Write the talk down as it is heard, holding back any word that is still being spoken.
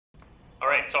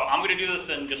right, so I'm going to do this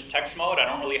in just text mode. I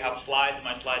don't really have slides.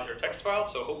 My slides are text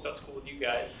files, so I hope that's cool with you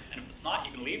guys. And if it's not,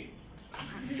 you can leave.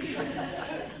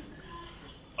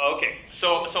 Okay,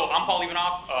 so I'm Paul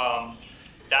Ivanoff.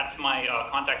 That's my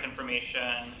contact information,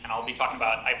 and I'll be talking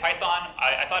about IPython.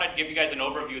 I thought I'd give you guys an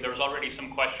overview. There was already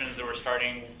some questions that were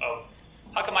starting of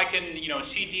how come I can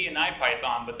CD in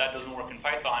IPython, but that doesn't work in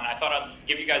Python. I thought I'd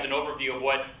give you guys an overview of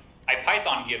what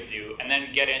IPython gives you, and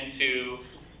then get into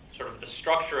sort of the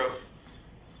structure of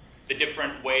the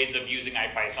different ways of using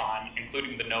IPython,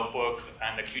 including the notebook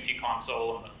and the Qt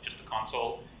console and just the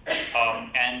console,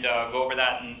 and go over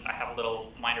that. And I have a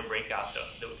little minor breakout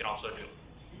that we can also do.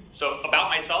 So about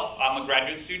myself, I'm a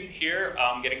graduate student here.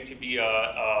 I'm getting to be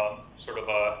on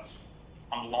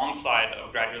the long side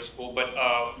of graduate school. But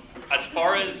as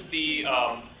far as these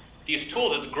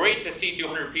tools, it's great to see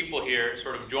 200 people here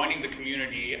sort of joining the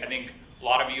community. I think a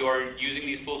lot of you are using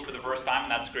these tools for the first time,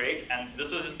 and that's great. And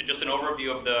this is just an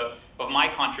overview of my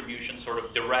contributions, sort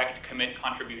of direct commit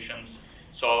contributions.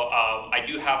 So I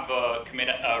do have commit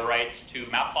rights to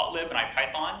Matplotlib and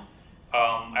IPython.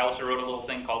 I also wrote a little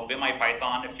thing called Vim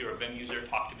IPython. If you're a Vim user,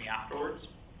 talk to me afterwards.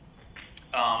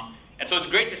 And so it's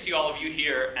great to see all of you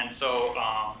here. And so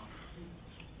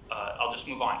I'll just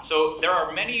move on. So there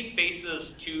are many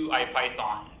faces to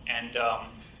IPython, and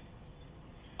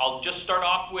I'll just start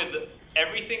off with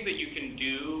everything that you can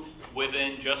do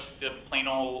within just the plain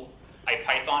old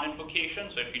IPython invocation.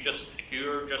 So if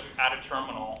you're just at a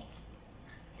terminal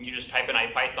and you just type in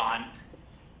IPython,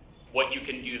 what you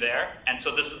can do there. And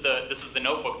so this is the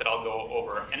notebook that I'll go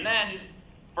over. And then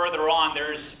further on,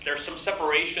 there's some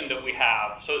separation that we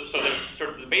have. So there's sort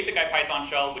of the basic IPython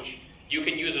shell, which you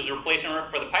can use as a replacement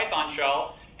for the Python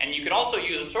shell, and you can also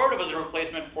use it sort of as a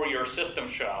replacement for your system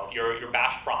shell, your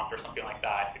bash prompt or something like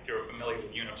that, if you're familiar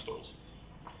with Unix tools.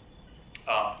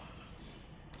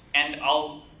 And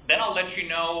I'll let you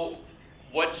know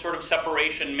what sort of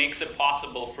separation makes it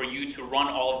possible for you to run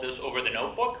all of this over the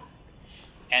notebook.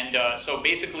 And so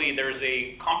basically, there's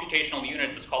a computational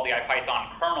unit that's called the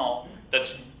IPython kernel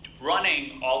that's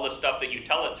running all the stuff that you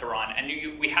tell it to run. And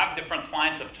we have different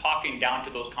clients of talking down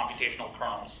to those computational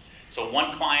kernels. So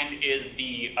one client is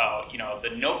the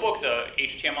notebook, the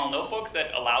HTML notebook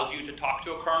that allows you to talk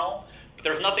to a kernel. But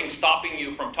there's nothing stopping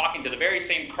you from talking to the very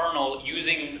same kernel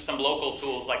using some local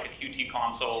tools like a Qt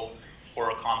console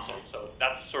or a console. So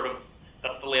that's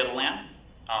the lay of the land.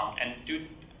 And do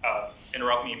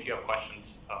interrupt me if you have questions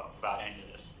about any of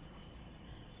this.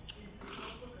 Is this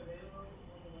notebook available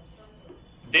on the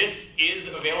website? This is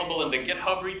available in the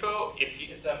GitHub repo.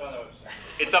 It's up on the website.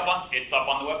 It's up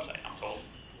on the website, I'm told.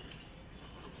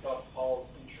 It's called Paul's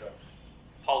Intro.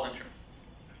 Paul's Intro.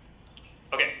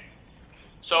 Okay.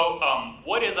 So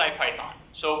what is IPython?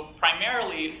 So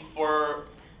primarily for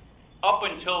up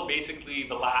until basically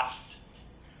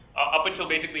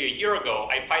a year ago,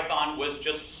 IPython was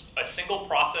just a single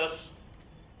process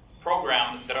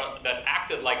program that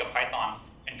acted like a Python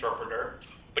interpreter,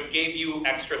 but gave you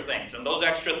extra things. And those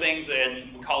extra things,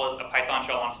 and we call it a Python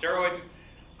shell on steroids.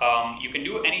 You can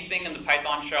do anything in the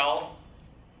Python shell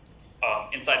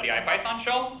inside the IPython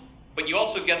shell, but you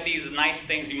also get these nice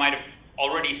things. You might have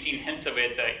already seen hints of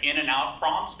it, the in and out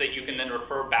prompts that you can then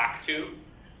refer back to.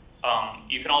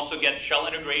 You can also get shell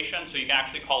integration, so you can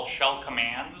actually call shell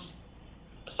commands,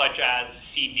 such as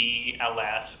cd,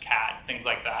 ls, cat, things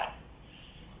like that.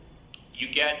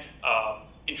 You get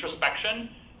introspection.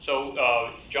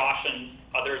 So Josh and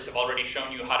others have already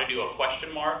shown you how to do a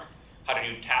question mark, how to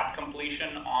do tab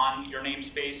completion on your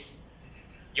namespace.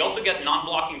 You also get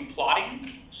non-blocking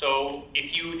plotting. So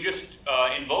if you just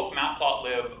invoke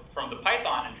matplotlib from the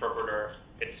Python interpreter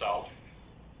itself,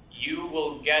 you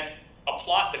will get a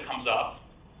plot that comes up,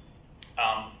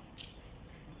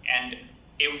 and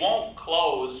it won't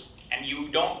close, and you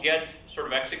don't get sort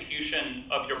of execution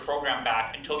of your program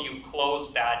back until you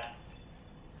close that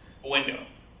window.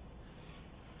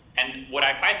 And what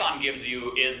IPython gives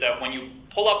you is that when you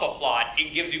pull up a plot,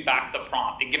 it gives you back the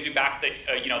prompt. It gives you back the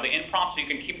the in prompt, so you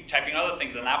can keep typing other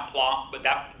things, and that plot, but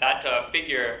that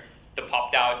figure that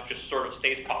popped out just sort of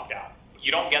stays popped out.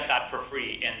 You don't get that for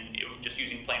free in just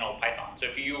using plain old Python. So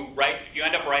if you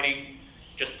end up writing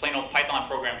just plain old Python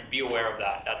programs, be aware of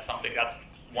that. That's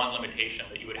one limitation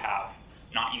that you would have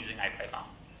not using IPython.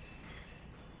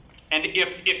 And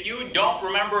if you don't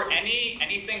remember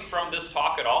anything from this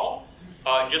talk at all,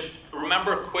 just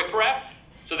remember quick-ref.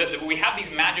 So that we have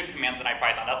these magic commands in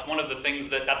IPython. That's one of the things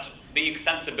that's the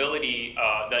extensibility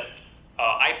that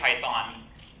IPython,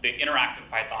 the interactive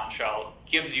Python shell,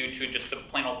 gives you to just the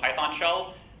plain old Python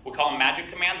shell. We call them magic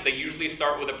commands. They usually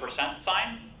start with a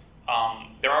 %sign.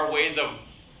 There are ways of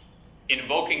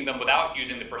invoking them without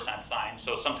using the percent sign.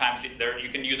 So sometimes you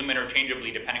can use them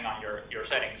interchangeably depending on your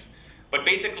settings. But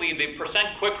basically, the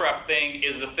percent quick-ref thing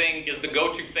is the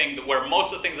go-to thing where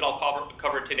most of the things that I'll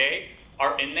cover today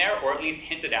are in there, or at least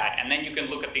hinted at, and then you can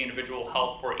look at the individual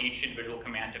help for each individual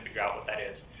command to figure out what that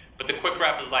is. But the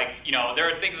quick-ref is like, there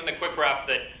are things in the quick-ref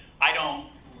that I don't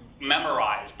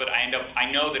memorize, but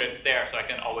I know that it's there, so I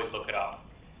can always look it up.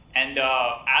 And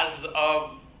as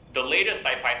of the latest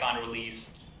IPython release,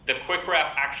 the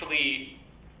quick-ref actually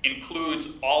includes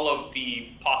all of the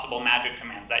possible magic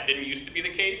commands. That didn't used to be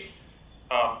the case.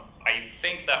 I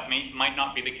think that might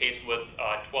not be the case with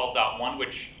 12.1,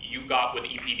 which you got with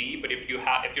EPD, but if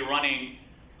you're running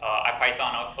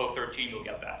IPython 013, you'll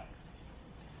get that.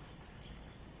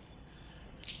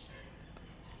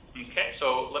 Okay,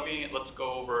 so let's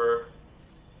go over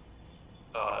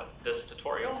this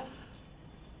tutorial.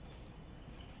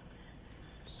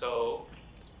 So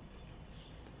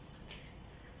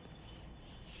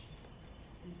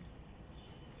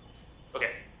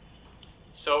okay,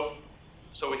 so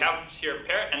we have here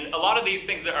parrot, and a lot of these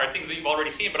things are things that you've already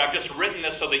seen, but I've just written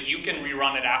this so that you can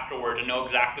rerun it afterwards and know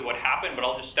exactly what happened, but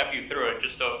I'll just step you through it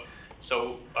just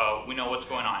so we know what's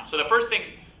going on. So the first thing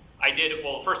I did,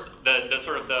 well, first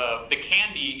the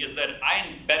candy is that I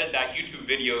embedded that YouTube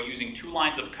video using 2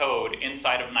 lines of code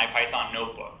inside of an IPython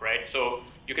notebook, right? So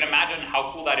you can imagine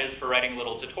how cool that is for writing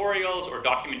little tutorials or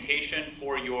documentation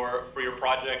for your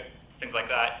project, things like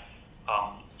that.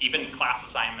 Even class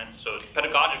assignments. So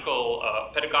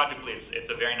pedagogically, it's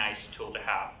a very nice tool to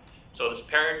have. So this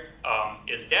parrot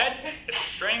is dead. It's a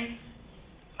string.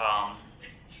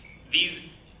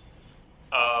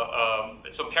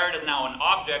 So parrot is now an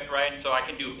object, right? So I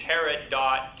can do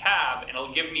parrot.tab, and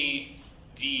it'll give me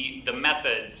the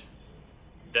methods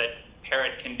that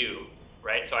parrot can do,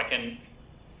 right? So I can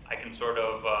sort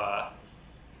of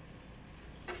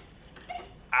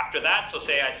after that, so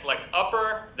say I select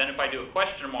upper, then if I do a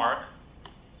question mark,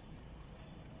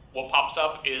 what pops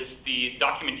up is the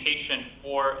documentation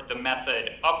for the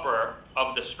method upper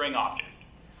of the string object.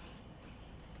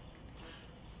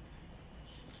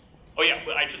 Oh yeah,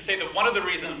 but I should say that one of the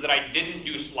reasons that I didn't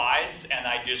do slides and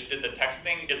I just did the text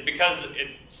thing is because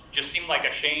it just seemed like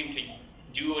a shame to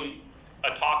do a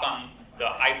talk on the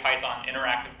IPython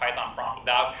interactive Python prompt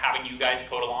without having you guys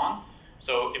code along.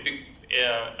 So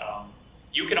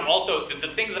you can also, the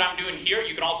things that I'm doing here,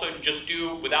 you can also just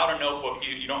do without a notebook.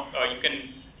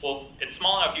 Well, it's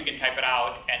small enough you can type it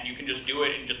out, and you can just do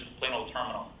it in just a plain old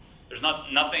terminal. There's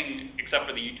nothing except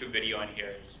for the YouTube video in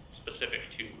here is specific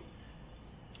to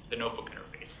the notebook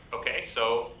interface. Okay,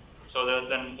 so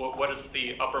then what does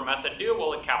the upper method do?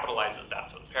 Well, it capitalizes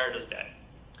that, so the parrot is dead.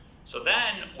 So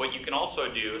then what you can also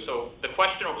do, so the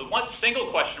question, one single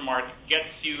question mark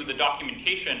gets you the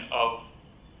documentation of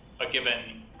a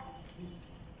given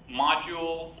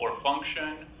module or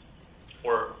function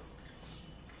or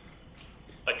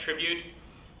attribute.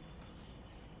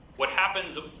 What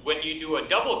happens when you do a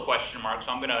double question mark,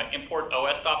 so I'm going to import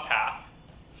os.path,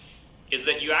 is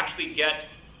that you actually get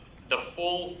the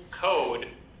full code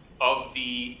of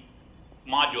the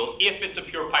module if it's a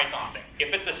pure Python thing.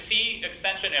 If it's a C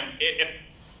extension, and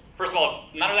first of all,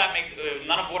 none of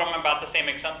what I'm about to say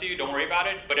makes sense to you, don't worry about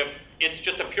it, but if it's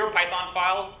just a pure Python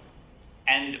file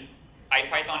and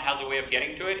IPython has a way of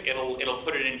getting to it, it'll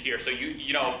put it in here. So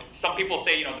you know, some people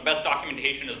say, the best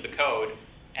documentation is the code,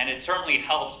 and it certainly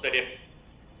helps that if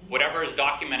whatever is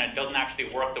documented doesn't actually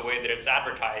work the way that it's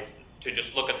advertised, to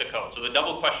just look at the code. So the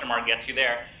double question mark gets you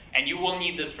there, and you will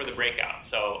need this for the breakout.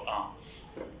 So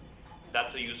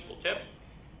that's a useful tip.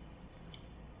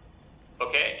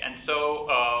 Okay, and so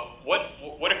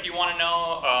what if you want to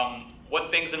know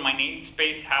what things in my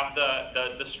namespace have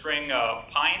the string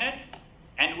pi in it?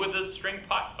 And with the string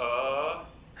pi,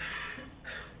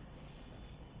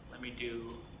 let me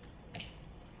do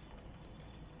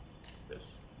this.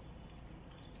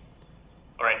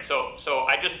 All right, so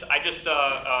I just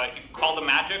call the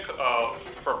magic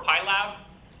for PyLab.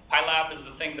 PyLab is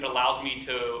the thing that allows me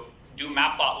to do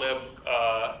matplotlib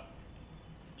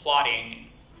plotting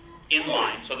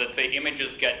inline, so that the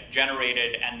images get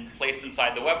generated and placed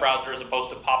inside the web browser as opposed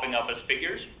to popping up as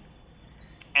figures.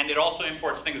 And it also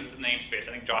imports things into the namespace.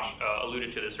 I think Josh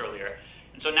alluded to this earlier.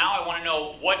 And so now I want to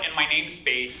know what in my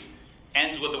namespace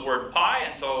ends with the word pi.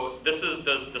 And so this is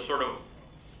the sort of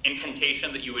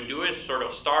incantation that you would do, is sort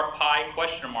of star pi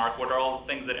question mark. What are all the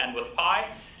things that end with pi?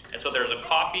 And so there's a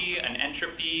copy, an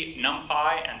entropy,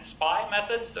 numpy, and spy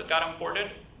methods that got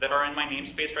imported that are in my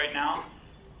namespace right now.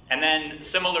 And then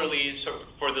similarly, so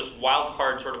for this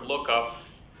wildcard sort of lookup,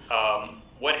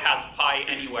 what has pi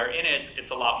anywhere in it,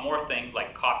 it's a lot more things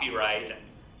like copyright and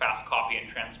fast copy and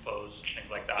transpose, things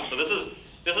like that. So this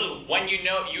is when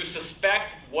you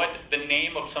suspect what the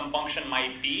name of some function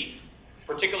might be,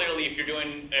 particularly if you're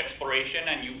doing exploration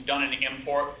and you've done an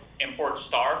import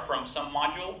star from some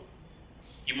module.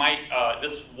 You might,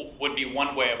 this would be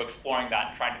one way of exploring that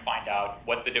and trying to find out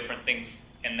what the different things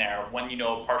in there, when you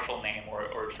know a partial name or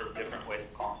sort of different ways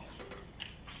of calling it.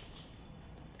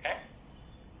 Okay?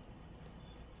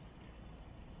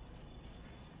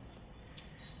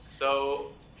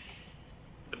 So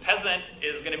the peasant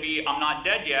is going to be, I'm not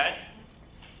dead yet.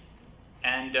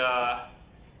 And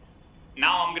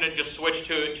now I'm going to just switch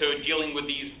to dealing with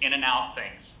these in and out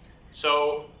things.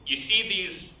 So you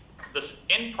see this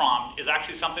in prompt is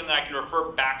actually something that I can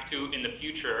refer back to in the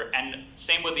future, and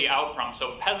same with the out prompt.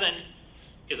 So peasant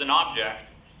is an object.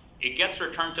 It gets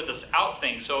returned to this out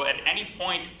thing. So at any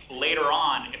point later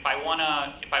on, if I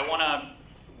wanna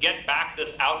get back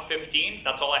this out 15,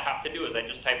 that's all I have to do is I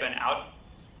just type in out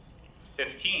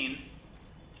 15,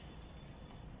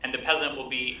 and the peasant will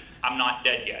be I'm not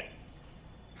dead yet,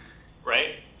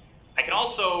 right? I can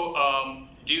also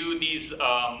do these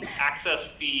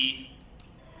access the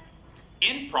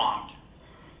in prompt.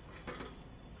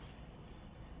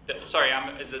 Sorry,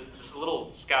 this is a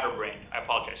little scatterbrained. I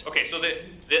apologize. Okay, so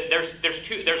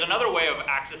there's another way of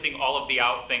accessing all of the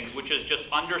out things, which is just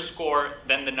underscore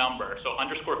then the number. So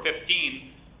underscore 15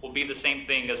 will be the same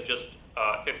thing as just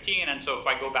 15. And so if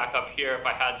I go back up here, if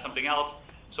I had something else,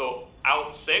 so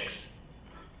out 6,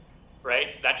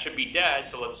 right? That should be dead.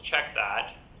 So let's check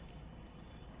that.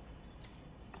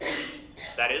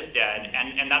 That is dead,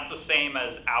 and that's the same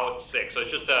as out 6. So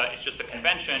it's just a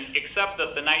convention, except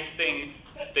that the nice thing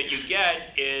that you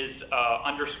get is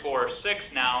underscore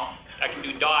 6 now. I can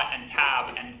do dot and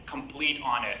tab and complete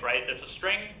on it, right? That's a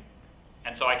string,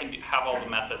 and so I can have all the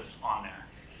methods on there.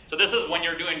 So this is when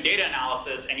you're doing data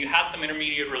analysis and you had some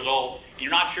intermediate result, and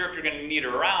you're not sure if you're going to need it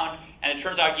around, and it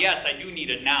turns out, yes, I do need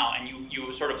it now, and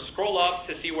you sort of scroll up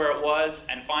to see where it was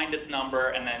and find its number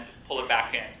and then pull it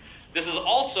back in. This is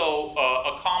also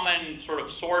a common sort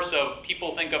of source of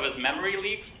people think of as memory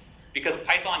leaks, because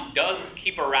Python does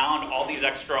keep around all these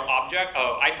extra objects,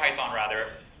 IPython rather,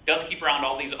 does keep around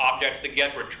all these objects that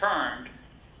get returned.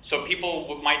 So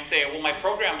people might say, well, my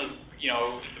program is,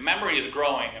 the memory is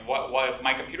growing, and what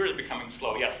my computer is becoming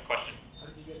slow. Yes, question? How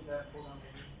did you get that pull down?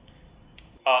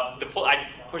 I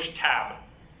pushed tab.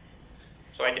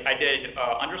 So I did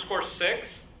underscore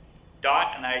 6,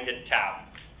 dot, and then I did tab.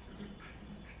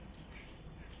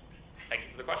 Thank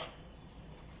you for the question.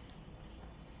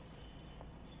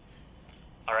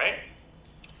 All right.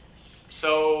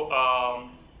 So,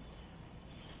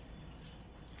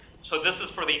 so this is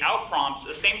for the out prompts.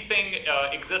 The same thing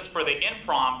exists for the in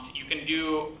prompts. You can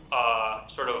do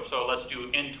so let's do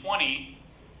in 20,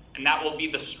 and that will be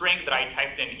the string that I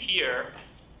typed in here.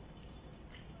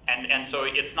 And so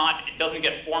it doesn't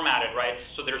get formatted, right?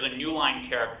 So there's a new line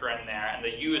character in there, and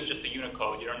the U is just the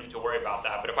Unicode. You don't need to worry about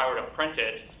that. But if I were to print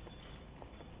it,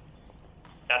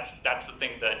 that's the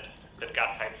thing that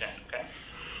got typed in, okay?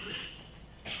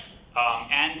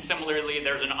 And similarly,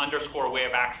 there's an underscore way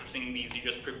of accessing these. You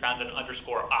just prepend an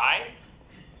underscore I,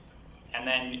 and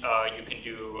then you can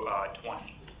do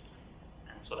 20.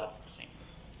 And so that's the same.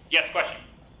 Yes, question?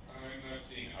 I'm not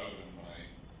seeing out in my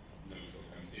notebook.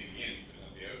 I'm seeing int, but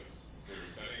not the outs. Is there a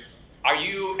setting or something? Are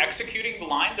you executing the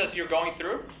lines as you're going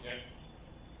through? Yeah.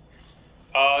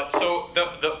 So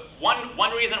the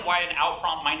one reason why an out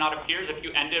prompt might not appear is if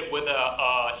you end it with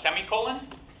a semicolon.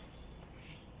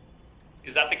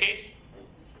 Is that the case?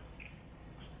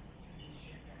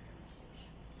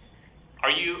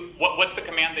 Are you what's the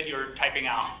command that you're typing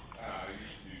out? I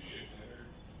used to do shift enter.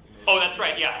 Oh, that's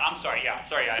right. Yeah, I'm sorry. Yeah,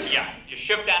 sorry. Yeah, you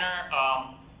shift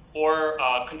enter or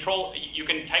control. You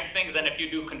can type things, and if you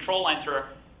do control enter,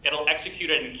 it'll execute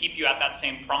it and keep you at that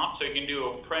same prompt. So you can do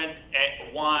a print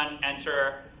 1,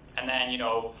 enter, and then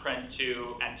print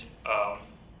 2, and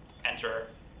enter,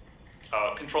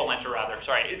 control enter rather.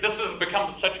 Sorry, this has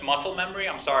become such muscle memory.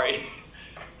 I'm sorry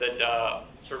that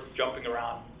sort of jumping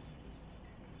around.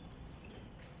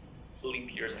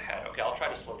 Leap years ahead. Okay, I'll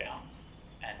try to slow down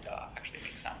and actually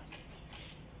make sense.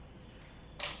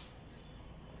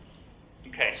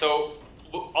 Okay, so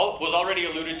was already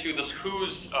alluded to this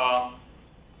who's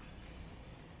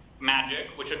magic,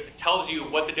 which tells you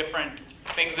what the different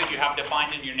things that you have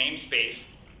defined in your namespace,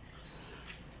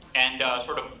 and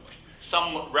sort of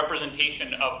some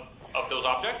representation of those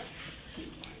objects.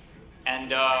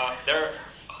 And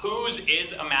whose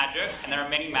is a magic, and there are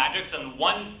many magics, and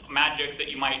one magic that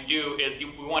you might do is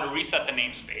we want to reset the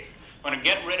namespace. We want to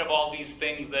get rid of all these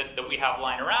things that we have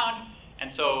lying around,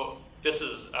 and so this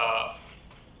is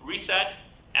reset,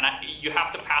 and you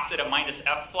have to pass it a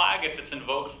 -f flag if it's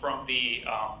invoked from the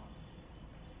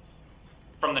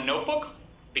notebook,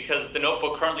 because the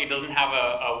notebook currently doesn't have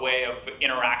a way of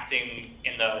interacting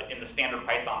in the standard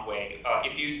Python way.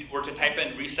 If you were to type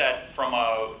in reset from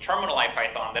a terminal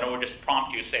IPython, then it would just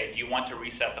prompt you, say, do you want to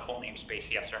reset the whole namespace,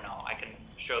 yes or no? I can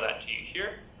show that to you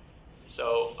here.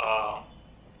 So,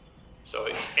 so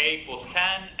it's A equals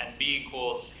 10 and B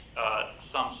equals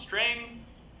some string.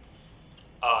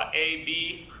 A,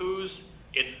 B, whose,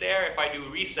 it's there. If I do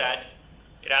reset,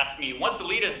 it asks me, once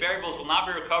deleted, variables will not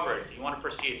be recovered. Do you want to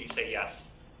proceed? You say yes.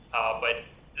 But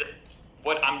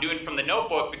what I'm doing from the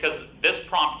notebook, because this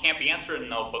prompt can't be answered in the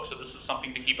notebook, so this is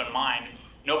something to keep in mind.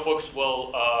 Notebooks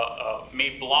will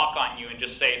may block on you and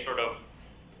just say sort of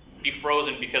be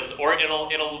frozen because, or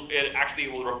it actually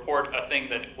will report a thing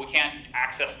that we can't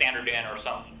access standard in or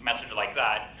some message like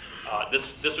that.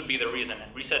 This would be the reason.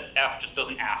 And reset F just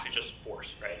doesn't ask, it's just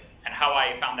force, right? And how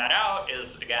I found that out is,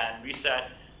 again,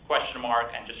 reset question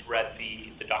mark and just read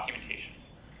the documentation.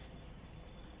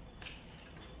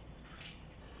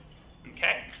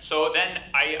 Okay, so then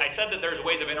I said that there's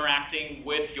ways of interacting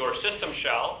with your system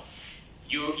shell.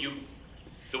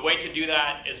 The way to do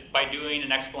that is by doing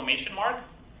an exclamation mark.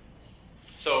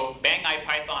 So bang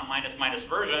IPython --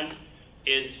 version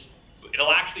is,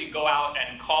 it'll actually go out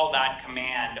and call that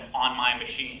command on my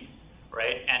machine,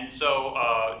 right? And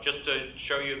so just to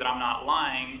show you that I'm not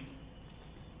lying,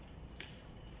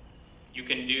 you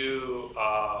can do,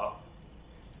 I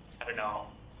don't know,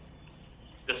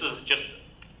 this is just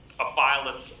a file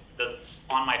that's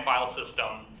on my file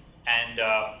system, and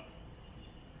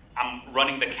I'm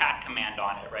running the cat command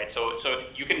on it, right? So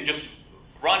you can just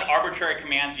run arbitrary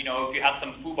commands. You know, if you had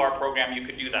some foobar program, you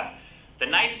could do that. The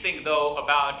nice thing, though,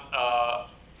 about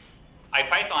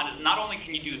IPython is not only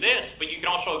can you do this, but you can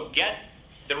also get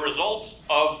the results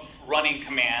of running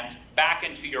commands back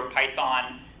into your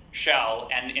Python shell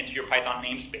and into your Python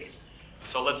namespace.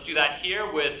 So let's do that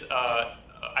here with,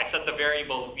 I set the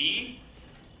variable v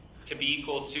to be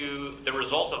equal to the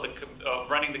result of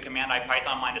running the command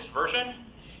IPython - version.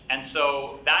 And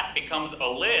so that becomes a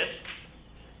list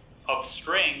of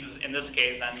strings in this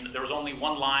case, and there was only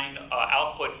one line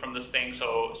output from this thing,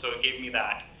 so it gave me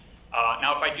that.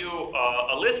 Now if I do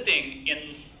a listing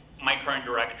in my current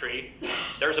directory,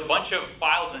 there's a bunch of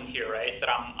files in here, right, that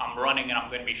I'm running and I'm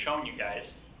going to be showing you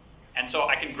guys. And so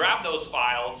I can grab those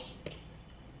files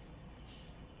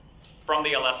from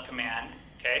the ls command.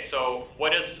 Okay, so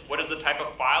what is the type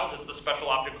of files? It's the special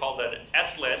object called an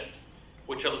slist,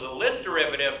 which is a list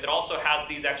derivative that also has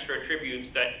these extra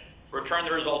attributes that return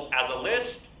the results as a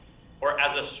list, or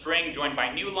as a string joined by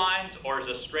new lines, or as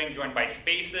a string joined by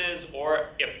spaces, or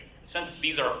since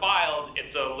these are files,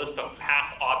 it's a list of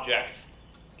path objects,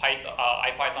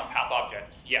 IPython path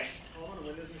objects. Yes? I'm on a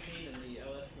Windows machine and the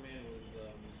ls command was...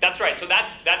 That's right, so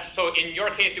so in your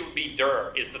case it would be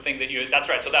dir is the thing that that's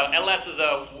right. So that ls is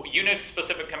a Unix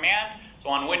specific command, so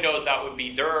on Windows that would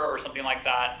be dir or something like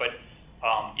that, but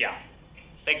yeah.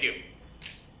 Thank you.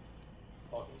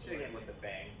 Well, can you say again what the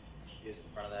bang is in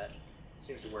front of that? It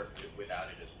seems to work without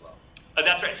it as well.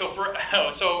 That's right.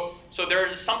 So so there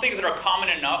are some things that are common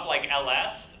enough, like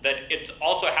ls, that it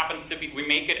also happens to be, we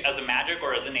make it as a magic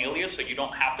or as an alias, so you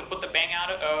don't have to put the bang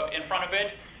out in front of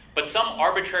it. But some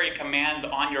arbitrary command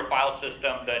on your file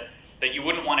system that you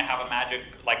wouldn't want to have a magic,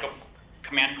 like a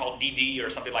command called dd or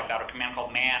something like that, or a command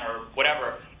called man or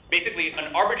whatever. Basically,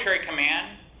 an arbitrary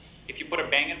command, if you put a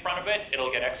bang in front of it,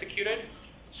 it'll get executed.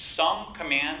 Some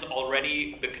commands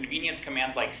already, the convenience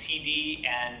commands like cd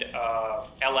and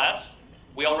ls,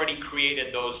 we already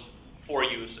created those for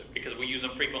you because we use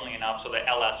them frequently enough, so that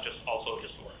ls also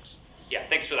just works. Yeah,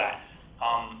 thanks for that.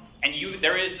 And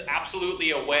there is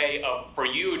absolutely a way for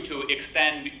you to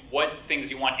extend what things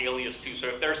you want alias to. So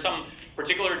if there's some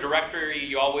particular directory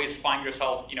you always find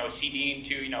yourself, cding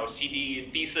to, cd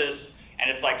thesis, and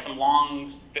it's like some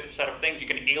long set of things, you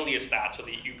can alias that so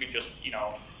that you could just,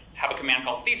 have a command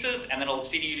called thesis, and then it'll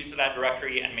cd you to that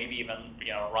directory and maybe even,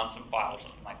 run some file or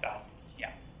something like that.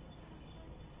 Yeah.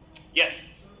 Yes?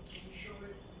 So can you show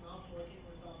it's not working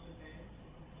without the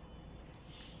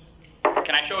bang?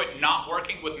 Can I show it not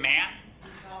working with man?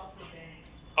 Without the bang.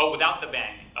 Oh, without the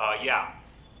bang, yeah.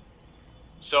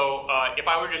 So if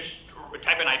I were to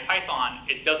type in IPython,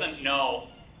 it doesn't know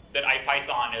that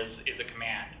IPython is a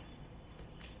command.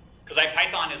 Because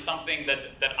IPython is something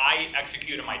that I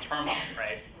execute in my terminal,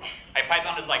 right?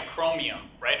 IPython is like Chromium,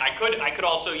 right? I could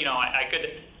also,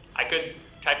 I could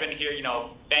type in here,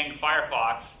 bang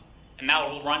Firefox, and that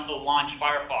will launch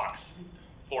Firefox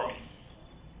for me.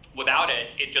 Without it,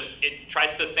 it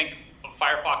tries to think of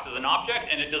Firefox as an object,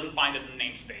 and it doesn't find it in the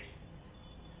namespace.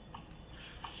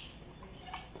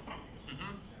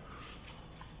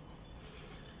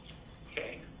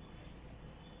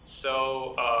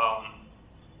 So,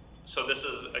 so this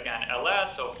is again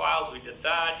ls. So files, we did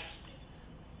that.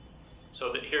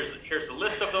 So that here's the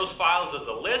list of those files as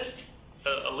a list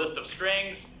of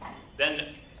strings.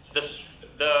 Then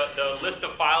the list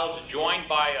of files joined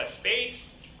by a space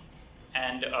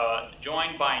and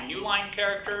joined by new line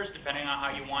characters, depending on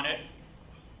how you want it.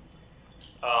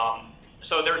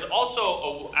 So there's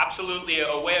also absolutely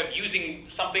a way of using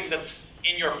something that's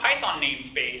in your Python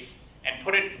namespace and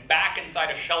put it back inside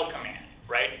a shell command,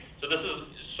 right? So this is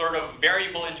sort of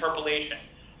variable interpolation.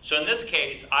 So in this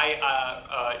case,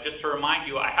 just to remind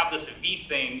you, I have this v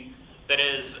thing that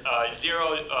is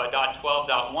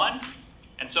 0.12.1,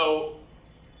 and so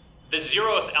the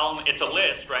 0th element, it's a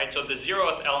list, right? So the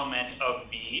 0th element of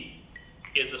v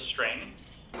is a string,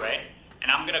 right? And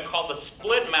I'm going to call the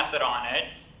split method on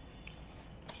it,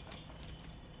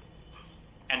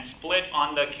 and split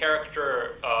on the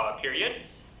character period.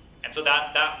 And so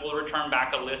that will return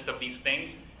back a list of these things.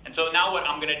 And so now what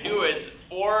I'm going to do is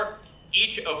for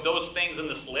each of those things in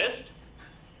this list,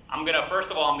 first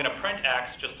of all, I'm going to print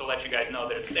x just to let you guys know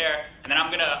that it's there. And then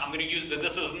I'm going to use,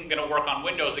 this isn't going to work on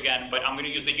Windows again, but I'm going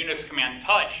to use the Unix command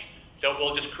touch that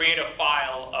will just create a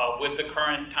file with the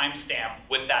current timestamp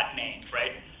with that name,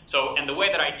 right? So, and the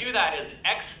way that I do that is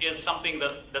x is something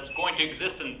that's going to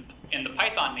exist in the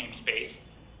Python namespace,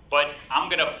 but I'm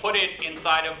going to put it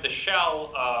inside of the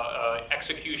shell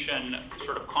execution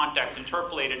sort of context,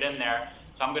 interpolate it in there.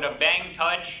 So I'm going to bang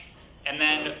touch, and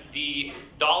then the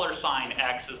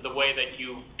 $x is the way that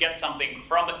you get something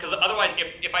from it. Because otherwise,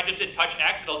 if I just did touch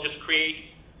x, it'll just create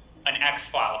an x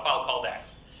file, a file called x.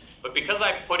 But because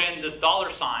I put in this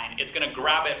 $, it's going to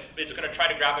grab it. It's going to try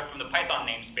to grab it from the Python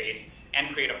namespace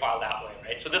and create a file that way,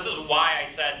 right? So this is why I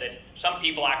said that some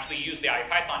people actually use the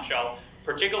IPython shell,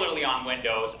 particularly on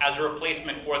Windows, as a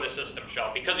replacement for the system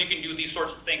shell, because you can do these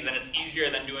sorts of things, and it's easier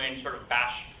than doing sort of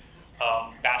bash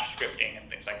scripting and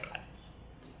things like that.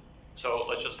 So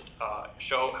let's just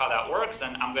show how that works,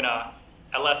 and I'm going to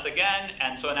ls again,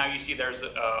 and so now you see there's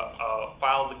a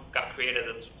file that got created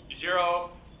that's 0,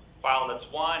 file that's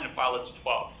 1, and file that's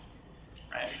 12,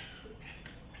 right?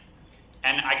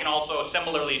 And I can also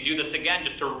similarly do this again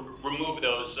just to remove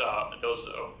those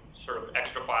sort of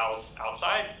extra files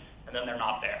outside, and then they're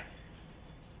not there.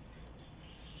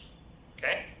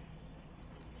 Okay?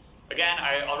 Again,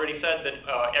 I already said that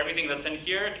everything that's in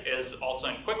here is also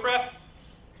in QuickRef.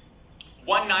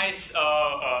 One nice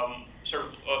sort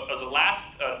of as a last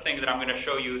thing that I'm going to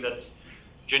show you that's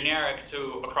generic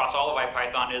to across all of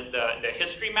IPython is the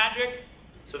history magic.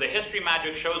 So the history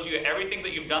magic shows you everything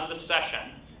that you've done this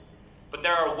session, but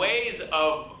there are ways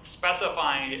of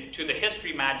specifying to the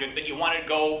history magic that you want to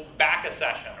go back a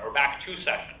session or back 2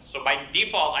 sessions. So by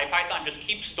default, IPython just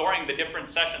keeps storing the different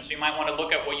sessions. So you might want to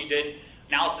look at what you did,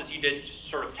 analysis you did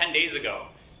sort of 10 days ago.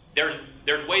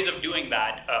 There's ways of doing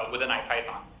that within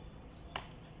IPython.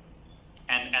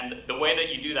 And the way that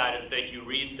you do that is that you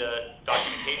read the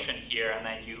documentation here, and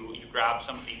then you grab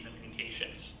some of these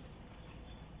implementations.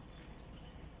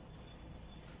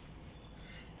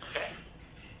 Okay.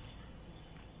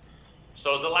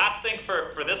 So as the last thing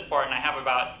for this part, and I have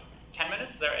about 10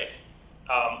 minutes, is that right?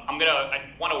 I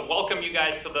want to welcome you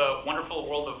guys to the wonderful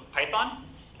world of Python.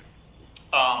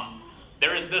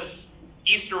 There is this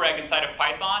Easter egg inside of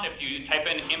Python. If you type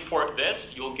in import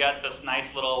this, you'll get this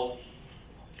nice little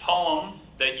poem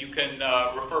that you can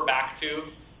refer back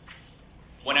to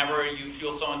whenever you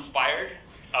feel so inspired.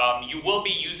 You will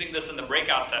be using this in the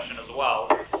breakout session as well.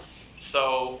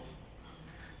 So,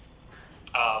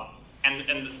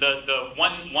 and the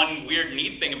one weird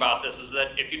neat thing about this is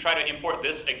that if you try to import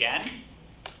this again,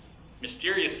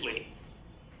 mysteriously,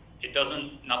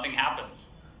 nothing happens.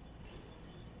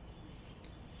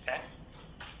 Okay.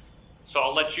 So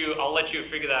I'll let you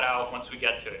figure that out once we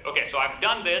get to it. Okay, so I've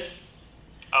done this.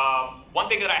 One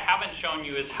thing that I haven't shown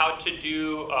you is how to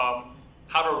do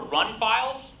how to run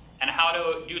files and how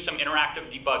to do some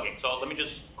interactive debugging. So let me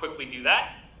just quickly do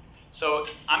that. So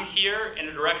I'm here in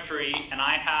a directory, and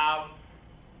I have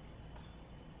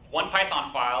one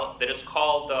Python file that is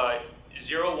called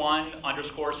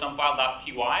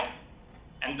 01_sumfile.py.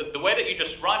 And the way that you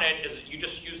just run it is you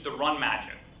just use the run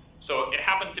magic. So it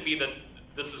happens to be that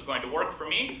this is going to work for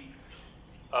me.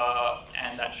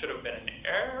 And that should have been an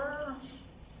error.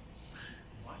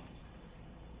 What?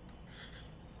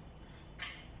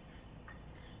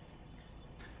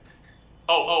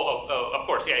 Oh, of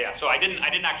course, yeah. So I didn't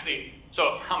actually,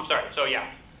 so I'm sorry. So yeah,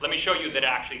 let me show you that it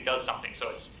actually does something. So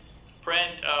it's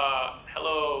print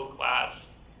hello class.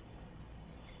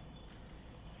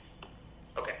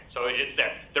 Okay, so it's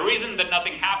there. The reason that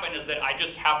nothing happened is that I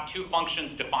just have 2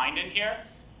 functions defined in here,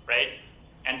 right?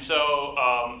 And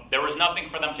so there was nothing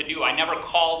for them to do. I never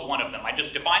called one of them. I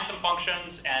just defined some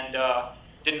functions and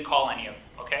didn't call any of them,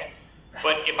 okay?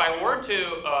 But if I were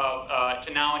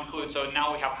to now include, so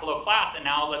now we have hello class, and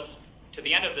now let's, to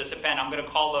the end of this append, I'm going to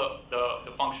call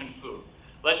the function foo.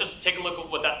 Let's just take a look at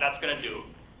what that's going to do.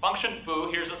 Function foo,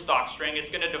 here's a stock string. It's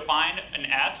going to define an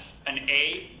S, an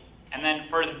A, and then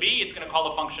for the B, it's going to call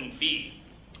the function B.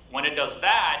 When it does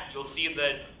that, you'll see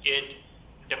that it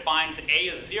defines A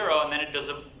as 0, and then it does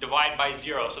a divide by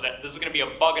 0. So that this is going to be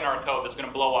a bug in our code that's going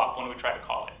to blow up when we try to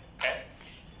call it. Okay?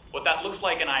 What that looks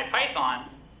like in IPython.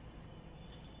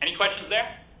 Any questions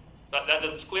there?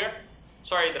 That's clear?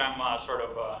 Sorry that I'm sort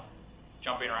of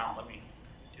jumping around. Let me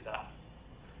do that.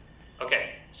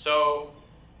 Okay, so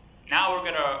now we're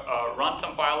going to run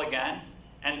some file again.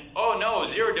 And oh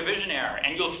no, 0 division error.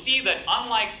 And you'll see that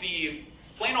unlike the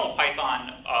plain old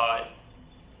Python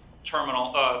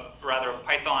terminal,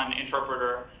 Python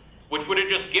interpreter, which would have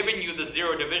just given you the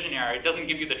 0 division error, it doesn't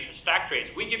give you the stack trace.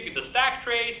 We give you the stack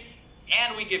trace,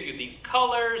 and we give you these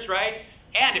colors, right?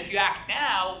 And if you act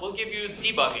now, we'll give you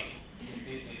debugging.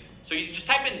 So you just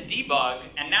type in debug,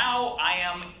 and now I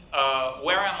am,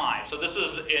 where am I? So this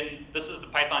is the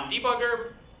Python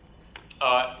debugger.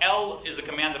 L is a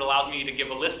command that allows me to give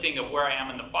a listing of where I am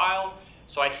in the file.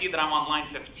 So I see that I'm on line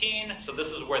 15, so this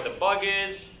is where the bug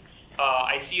is.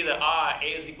 I see that A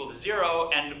is equal to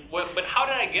 0, but how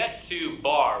did I get to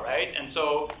bar, right? And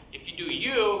so if you do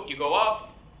you go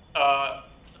up,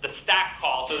 the stack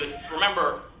call. So that,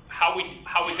 remember, how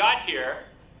we got here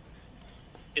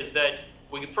is that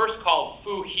we first called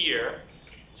foo here.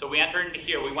 So we entered into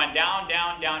here. We went down,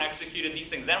 down, down, executed these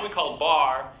things. Then we called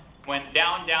bar, went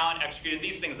down, down, executed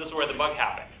these things. This is where the bug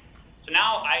happened. So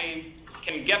now I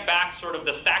can get back sort of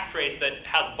the stack trace that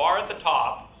has bar at the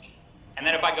top. And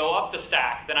then if I go up the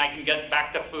stack, then I can get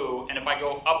back to foo. And if I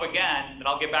go up again, then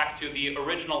I'll get back to the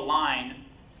original line,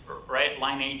 right,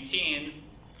 line 18,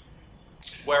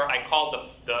 where I called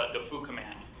the foo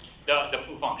command, the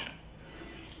foo function.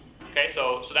 Okay,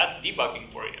 so that's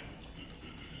debugging for you.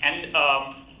 And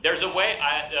there's a way,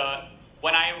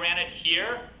 when I ran it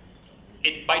here,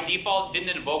 it by default didn't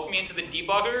invoke me into the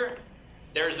debugger.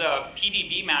 There's a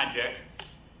PDB magic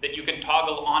that you can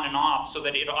toggle on and off so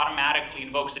that it automatically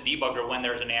invokes the debugger when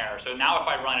there's an error. So now if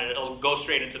I run it, it'll go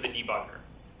straight into the debugger,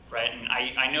 right? And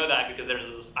I know that because there's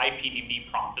this IPDB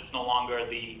prompt. It's no longer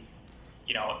the,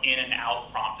 in and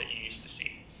out prompt that you used to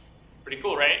see. Pretty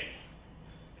cool, right?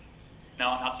 No,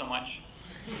 not so much.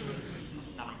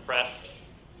 Not impressed.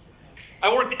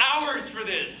 I worked hours for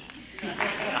this.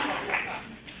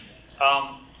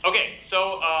 Okay,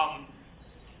 so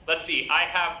let's see. I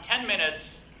have 10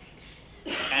 minutes.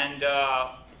 And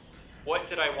what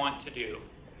did I want to do?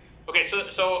 Okay, so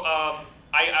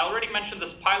I already mentioned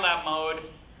this PyLab mode.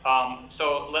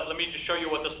 So let me just show you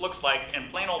what this looks like in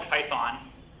plain old Python.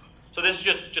 So this is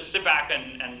just sit back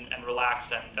and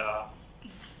relax and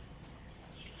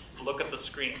look at the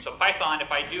screen. So Python,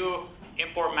 if I do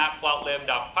import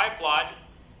matplotlib.pyplot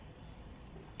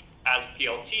as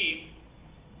PLT,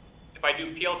 if I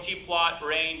do PLT plot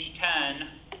range 10,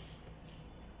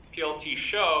 PLT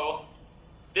show,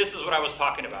 this is what I was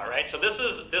talking about, right? So this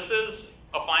is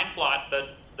a fine plot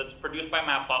that's produced by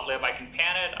matplotlib. I can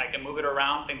pan it, I can move it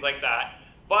around, things like that.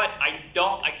 But I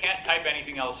can't type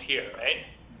anything else here, right?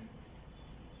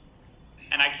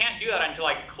 And I can't do that until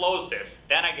I close this.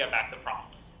 Then I get back the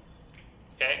prompt.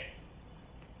 Okay?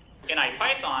 In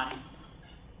IPython,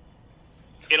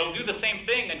 it'll do the same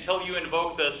thing until you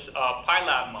invoke this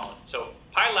PyLab mode. So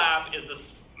PyLab is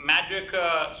this magic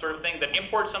sort of thing that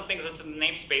imports some things into the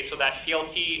namespace so that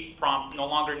PLT prompt no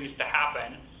longer needs to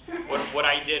happen. What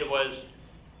I did was,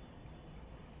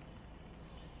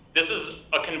 this is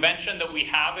a convention that we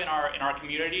have in our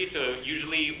community to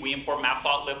usually we import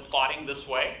matplotlib plotting this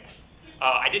way.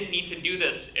 I didn't need to do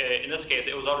this in this case.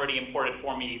 It was already imported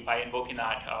for me by invoking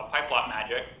that pyplot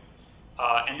magic.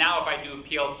 And now if I do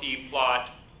PLT plot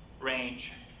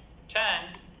range 10,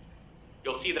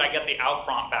 you'll see that I get the out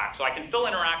prompt back. So I can still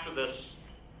interact with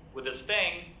this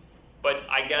thing, but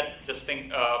I get this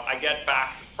thing, I get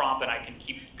back the prompt and I can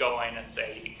keep going and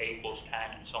say A equals 10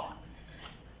 and so on.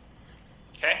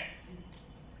 Okay?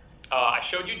 I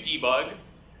showed you debug.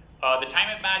 The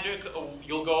time it magic,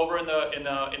 you'll go over in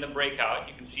the breakout.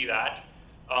 You can see that.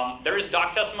 There is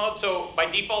doc test mode. So by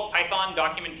default, Python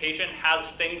documentation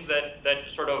has things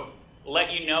that sort of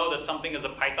let you know that something is a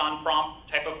Python prompt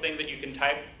type of thing that you can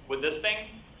type with this thing.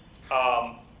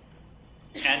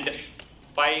 And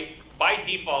by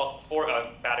default, for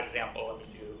a bad example, let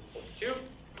me do 42.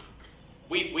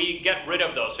 We get rid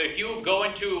of those. So if you go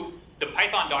into the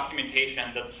Python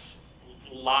documentation that's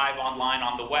live online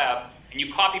on the web, and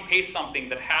you copy paste something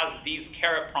that has these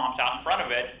caret prompts out in front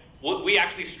of it, we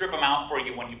actually strip them out for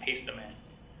you when you paste them in.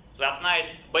 So that's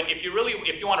nice. But if you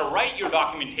want to write your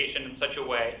documentation in such a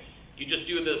way, you just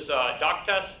do this doc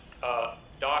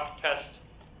test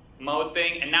mode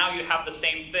thing, and now you have the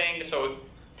same thing. So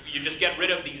you just get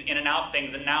rid of these in and out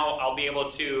things, and now I'll be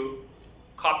able to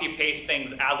copy paste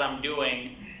things as I'm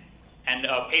doing and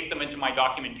paste them into my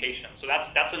documentation. So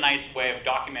that's a nice way of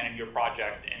documenting your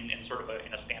project in sort of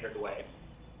in a standard way.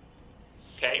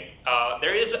 Okay,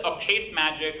 there is a paste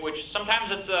magic, which sometimes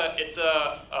it's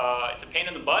a pain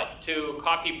in the butt to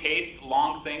copy paste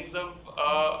long things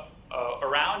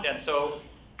around, and so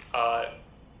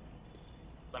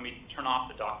let me turn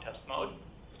off the doc test mode.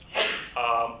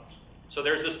 So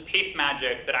there's this paste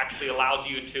magic that actually allows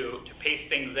you to paste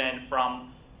things in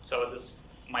from, so this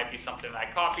might be something that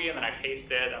I copy and then I paste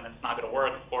it, and it's not going to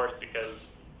work, of course, because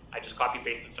I just copy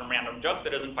pasted some random junk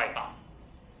that isn't Python.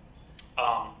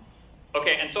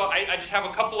 Okay, and so I just have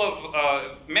a couple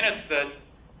of minutes that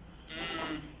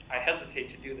I hesitate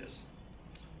to do this.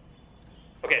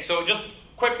 Okay, so just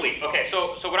quickly. Okay,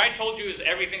 so what I told you is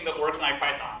everything that works in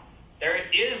IPython. There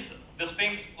is this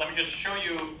thing. Let me just show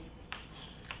you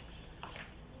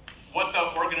what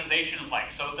the organization is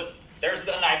like. So there's an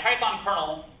IPython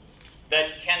kernel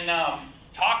that can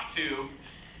talk to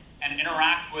and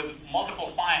interact with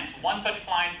multiple clients. One such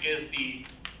client is the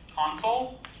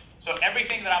console. So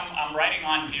everything that I'm writing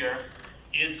on here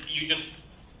is you just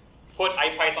put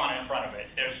IPython in front of it.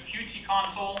 There's Qt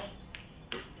console,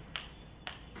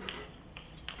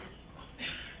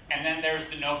 and then there's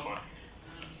the notebook.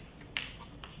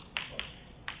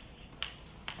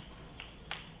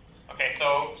 Okay,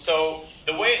 so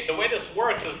the way this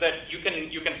works is that you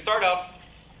can start up.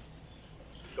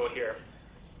 Go here.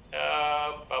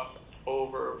 Up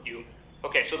overview.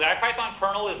 Okay, so the IPython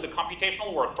kernel is the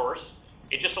computational workhorse.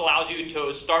 It just allows you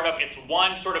to start up. It's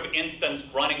one sort of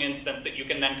running instance that you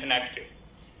can then connect to.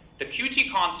 The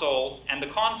Qt console and the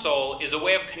console is a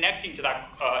way of connecting to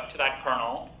that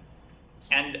kernel.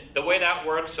 And the way that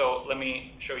works, so let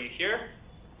me show you here.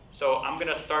 So I'm going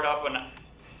to start up an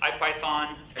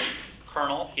IPython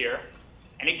kernel here,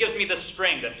 and it gives me this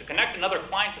string that to connect another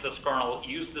client to this kernel,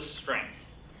 use this string.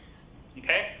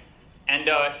 Okay? And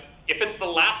if it's the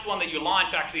last one that you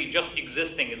launch, actually just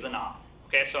existing is enough.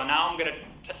 Okay, so now I'm going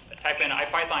to type in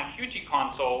IPython Qt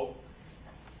console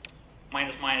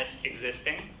 --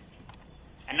 existing.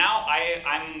 And now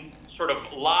I'm sort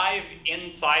of live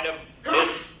inside of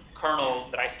this kernel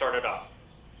that I started up.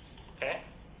 Okay,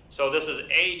 so this is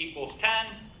A equals 10,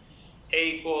 A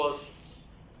equals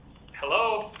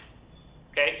hello.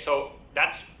 Okay, so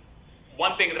that's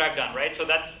one thing that I've done, right? So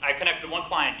I connected one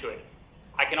client to it.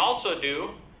 I can also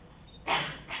do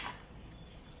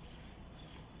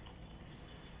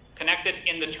connected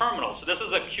in the terminal. So this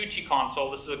is a Qt console.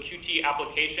 This is a Qt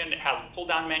application. It has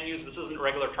pull-down menus. This isn't a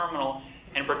regular terminal.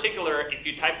 In particular, if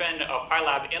you type in a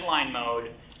Pylab inline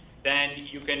mode, then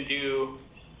you can do,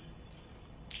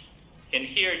 in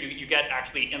here, you get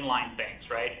actually inline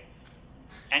things, right?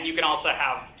 And you can also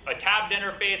have a tabbed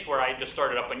interface where I just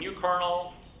started up a new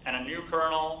kernel and a new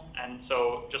kernel, and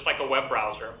so just like a web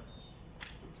browser.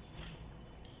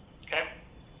 Okay.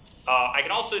 I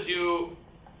can also do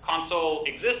console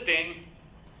existing,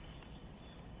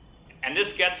 and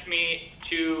this gets me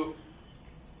to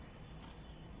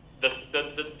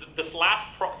this last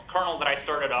kernel that I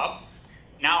started up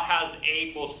now has A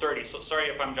equals 30. So sorry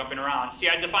if I'm jumping around. See,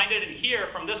 I defined it in here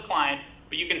from this client,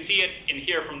 but you can see it in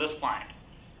here from this client.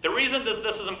 The reason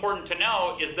this is important to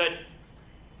know is that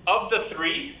of the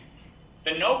three,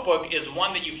 the notebook is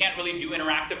one that you can't really do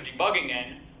interactive debugging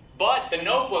in. But the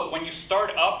notebook, when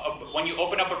you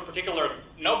open up a particular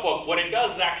notebook, what it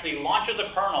does is actually launches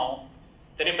a kernel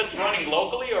that if it's running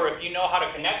locally or if you know how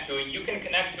to connect to it, you can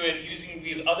connect to it using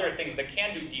these other things that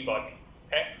can do debugging.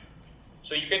 Okay,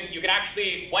 so you can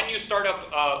actually when you start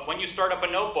up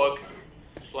a notebook.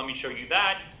 So let me show you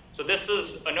that. So this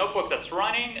is a notebook that's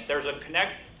running. There's a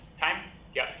connect time.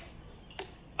 Yeah.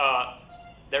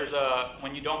 There's a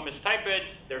when you don't mistype it.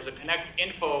 There's a connect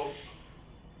info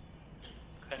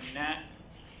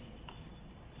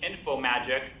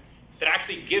magic that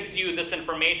actually gives you this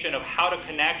information of how to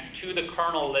connect to the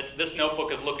kernel that this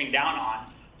notebook is looking down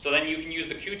on. So then you can use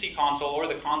the Qt console or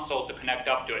the console to connect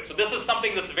up to it. So this is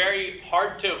something that's very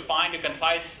hard to find a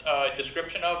concise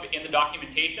description of in the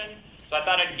documentation. So I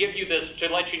thought I'd give you this to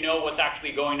let you know what's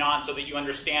actually going on so that you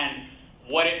understand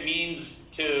what it means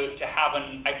to have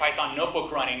an IPython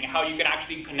notebook running, how you can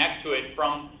actually connect to it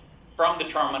from the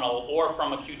terminal or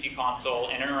from a Qt console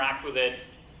and interact with it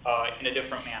in a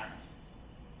different manner.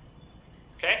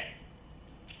 Okay?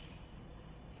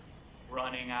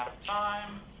 running out of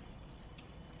time.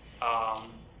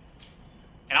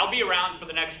 And I'll be around for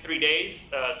the next 3 days.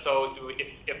 So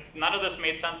if none of this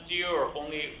made sense to you, or if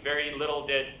only very little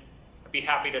did, I'd be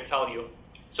happy to tell you.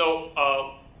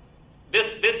 So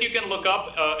this you can look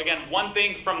up. Again, one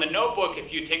thing from the notebook,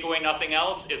 if you take away nothing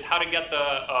else, is how to get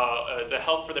the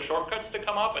help for the shortcuts to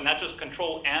come up, and that's just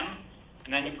Control M,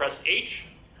 and then you press H.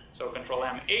 So Control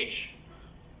M H,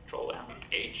 Control M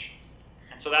H,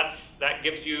 and so that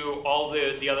gives you all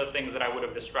the other things that I would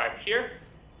have described here.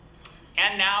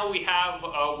 And now we have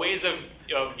ways of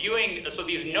viewing. So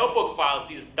these notebook files,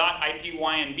 these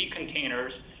 .ipynb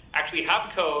containers, actually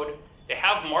have code. They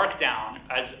have markdown,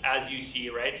 as you see,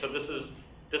 right? So this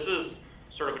is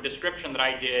sort of a description that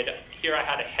I did. Here I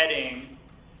had a heading,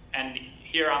 and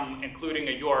here I'm including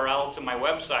a URL to my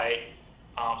website.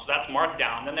 So that's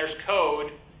markdown. Then there's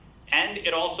code, and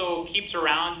it also keeps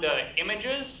around the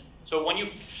images. So when you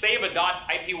save a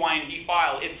 .ipynb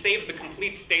file, it saves the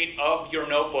complete state of your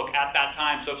notebook at that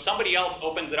time. So if somebody else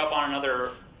opens it up on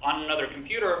another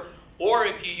computer, or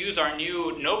if you use our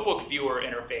new notebook viewer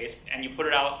interface and you put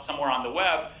it out somewhere on the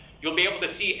web, you'll be able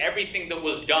to see everything that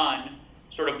was done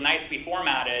sort of nicely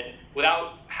formatted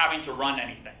without having to run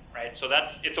anything, right? So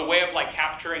it's a way of like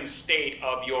capturing state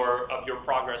of your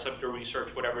progress, of your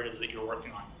research, whatever it is that you're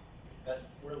working on.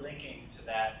 We're linking to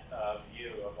that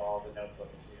view of all the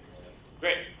notebooks.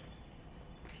 Great.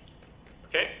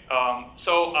 Okay,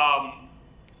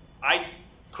 I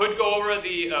could go over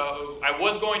the, I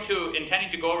was intending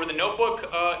to go over the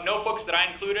notebooks that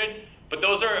I included, but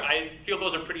I feel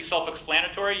those are pretty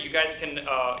self-explanatory. You guys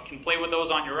can play with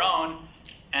those on your own.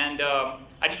 And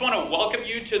I just want to welcome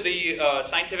you to the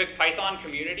Scientific Python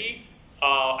community.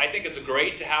 I think it's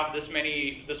great to have this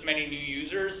many new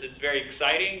users. It's very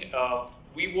exciting.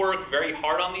 We work very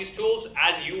hard on these tools,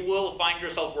 as you will find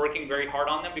yourself working very hard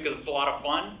on them because it's a lot of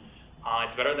fun.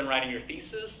 It's better than writing your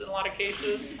thesis in a lot of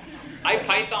cases.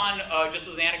 IPython, just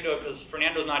as an anecdote, because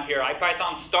Fernando's not here,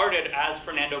 IPython started as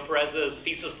Fernando Perez's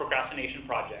thesis procrastination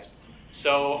project.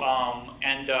 So,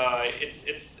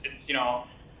 it's you know,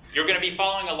 you're going to be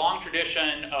following a long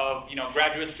tradition of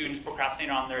graduate students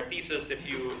procrastinating on their thesis if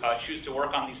you choose to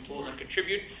work on these tools and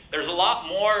contribute. There's a lot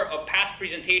more of past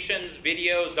presentations,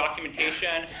 videos,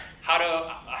 documentation, how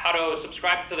to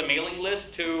subscribe to the mailing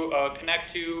list to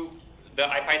connect to the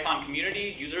IPython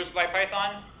community, users of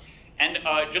IPython. And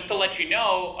just to let you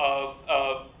know,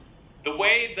 the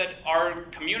way that our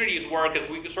communities work is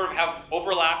we sort of have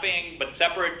overlapping but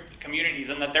separate communities,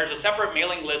 and that there's a separate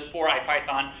mailing list for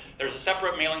IPython, there's a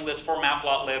separate mailing list for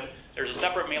Matplotlib, there's a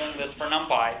separate mailing list for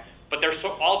NumPy, but they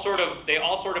all sort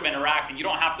of interact, and you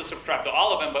don't have to subscribe to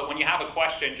all of them, but when you have a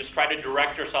question, just try to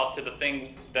direct yourself to the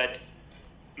thing that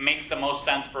makes the most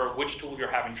sense for which tool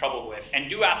you're having trouble with. And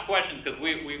do ask questions, because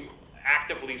we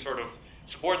actively sort of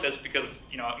support this, because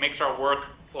it makes our work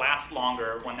last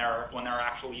longer when there are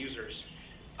actual users.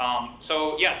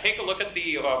 So yeah, take a look at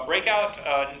the breakout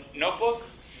notebook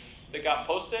that got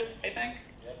posted, I think.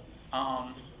 Yep.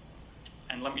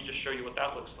 And let me just show you what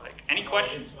that looks like. Any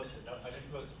questions? I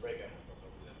didn't post the breakout notebook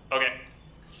over there. Okay,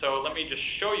 so let me just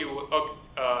show you.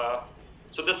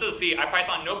 So this is the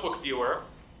IPython notebook viewer.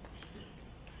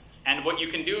 And what you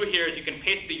can do here is you can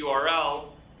paste the URL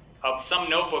of some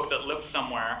notebook that lives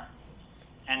somewhere.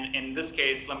 And in this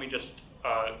case, let me just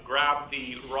grab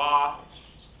the raw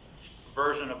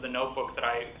version of the notebook that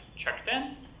I checked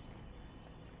in.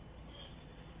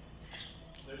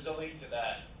 There's a link to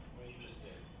that, what you just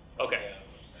did. Okay.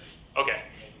 Okay.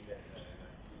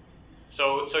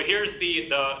 So here's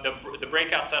the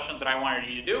breakout session that I wanted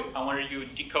you to do. I wanted you to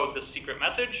decode this secret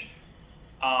message.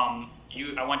 I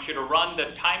want you to run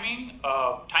the time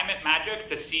it magic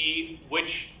to see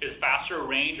which is faster,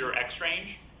 range or X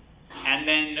range, and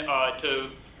then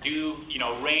to do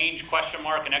range question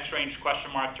mark and X range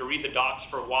question mark to read the docs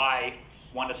for why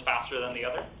one is faster than the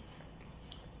other.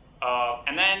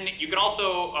 And then you can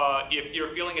also, if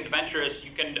you're feeling adventurous,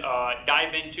 you can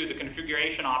dive into the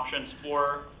configuration options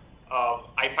for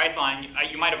IPython.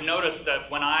 You might have noticed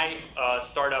that when I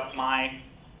start up my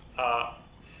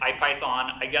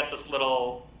IPython, I get this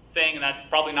little thing, and that's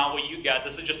probably not what you get.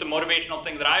 This is just a motivational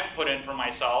thing that I've put in for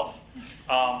myself.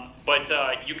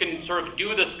 But you can sort of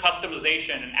do this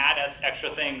customization and add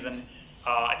extra things. And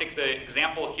I think the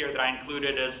example here that I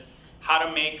included is how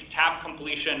to make tab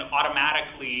completion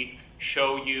automatically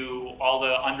show you all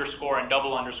the underscore and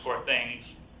double underscore things,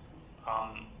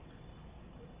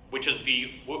 which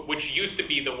used to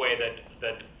be the way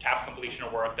that tab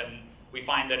completion worked. And we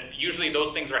find that usually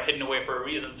those things are hidden away for a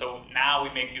reason. So now we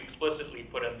make you explicitly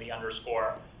put in the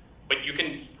underscore, but you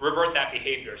can revert that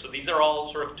behavior. So these are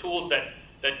all sort of tools that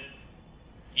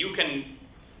you can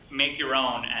make your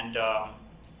own and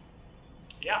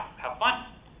yeah, have fun.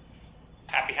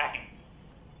 Happy hacking.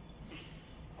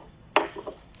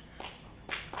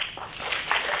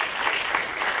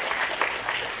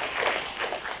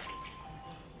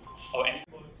 Oh, and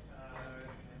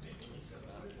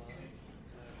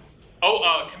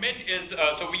commit is,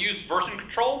 so we use version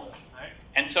control.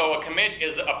 And so a commit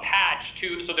is a patch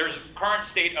to, so there's current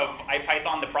state of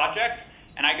IPython, the project,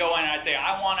 and I go in and I say,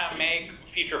 I want to make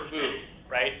feature foo,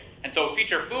 right? And so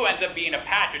feature foo ends up being a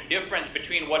patch, a difference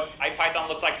between what IPython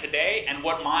looks like today and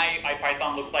what my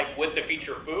IPython looks like with the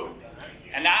feature foo.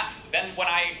 And that, then when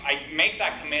I make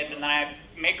that commit, and then I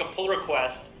make a pull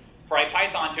request for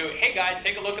IPython to, hey guys,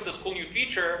 take a look at this cool new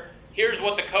feature. Here's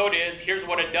what the code is, here's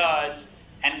what it does.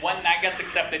 And when that gets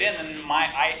accepted in, then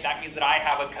that means that I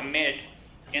have a commit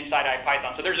inside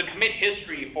IPython. So there's a commit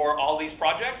history for all these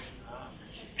projects.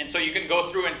 And so you can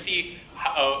go through and see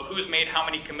who's made how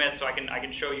many commits. So I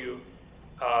can show you,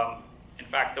 in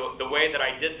fact, the way that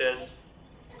I did this.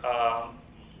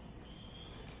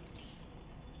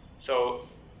 So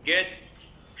git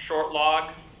short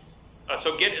log.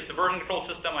 So git is the version control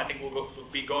system. I think we'll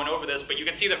be going over this, but you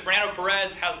can see that Fernando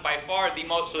Perez has by far the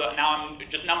most, so now I'm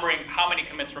just numbering how many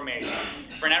commits were made.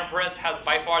 Fernando Perez has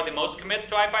by far the most commits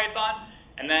to IPython,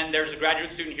 and then there's a graduate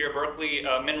student here at Berkeley,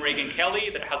 Min Reagan Kelly,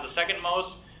 that has the second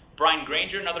most. Brian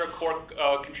Granger, another core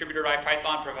contributor to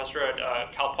IPython, professor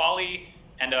at Cal Poly,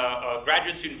 and a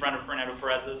graduate student friend of Fernando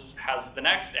Perez's has the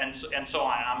next, and so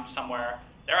on. And I'm somewhere,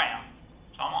 there I am.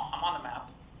 So I'm on the map.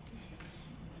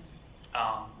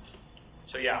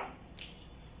 So yeah,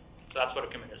 so that's what a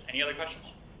commit is. Any other questions?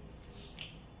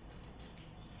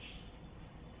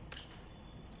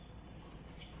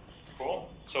 Cool.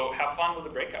 So have fun with the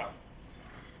breakout,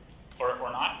 or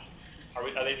not?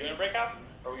 Are they doing a breakout?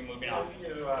 Or are we moving on? 10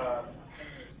 minutes.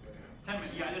 10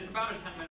 minutes. Yeah, it's about a 10-minute.